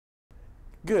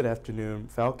Good afternoon,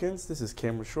 Falcons. This is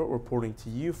Cameron Short reporting to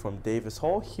you from Davis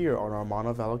Hall here on our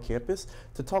Montevallo campus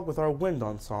to talk with our wind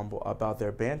ensemble about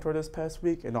their band tour this past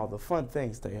week and all the fun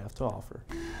things they have to offer.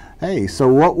 Hey, so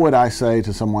what would I say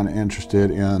to someone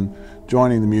interested in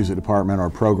joining the music department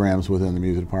or programs within the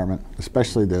music department,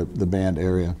 especially the band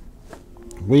area?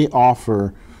 We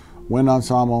offer wind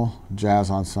ensemble, jazz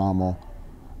ensemble,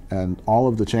 and all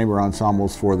of the chamber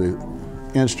ensembles for the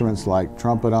instruments like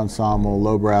trumpet ensemble,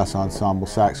 low brass ensemble,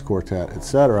 sax quartet,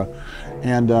 etc.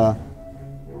 And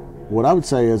what I would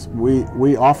say is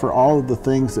we offer all of the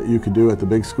things that you could do at the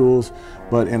big schools,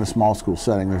 but in a small school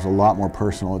setting. There's a lot more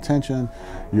personal attention.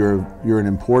 You're an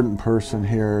important person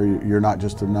here. You're not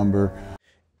just a number.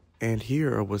 And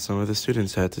here are what some of the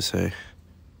students had to say.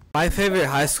 My favorite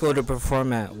high school to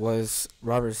perform at was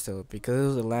Robertsdale because it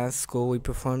was the last school we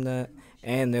performed at,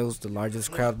 and it was the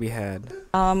largest crowd we had.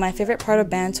 My favorite part of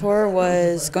band tour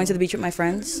was going to the beach with my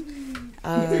friends.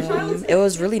 It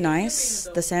was really nice.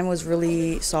 The sand was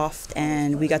really soft,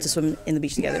 and we got to swim in the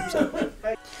beach together.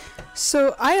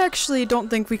 So I actually don't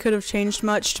think we could have changed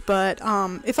much, but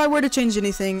if I were to change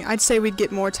anything, I'd say we'd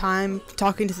get more time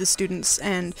talking to the students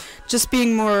and just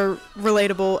being more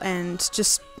relatable and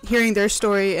just hearing their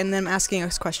story and them asking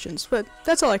us questions. But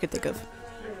that's all I could think of.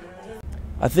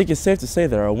 I think it's safe to say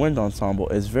that our wind ensemble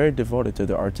is very devoted to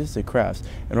their artistic crafts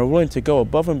and are willing to go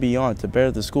above and beyond to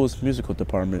better the school's musical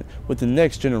department with the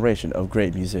next generation of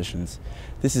great musicians.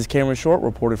 This is Cameron Short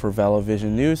reporting for Vallow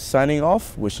Vision News, signing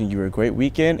off, wishing you a great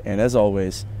weekend, and as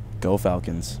always, go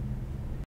Falcons.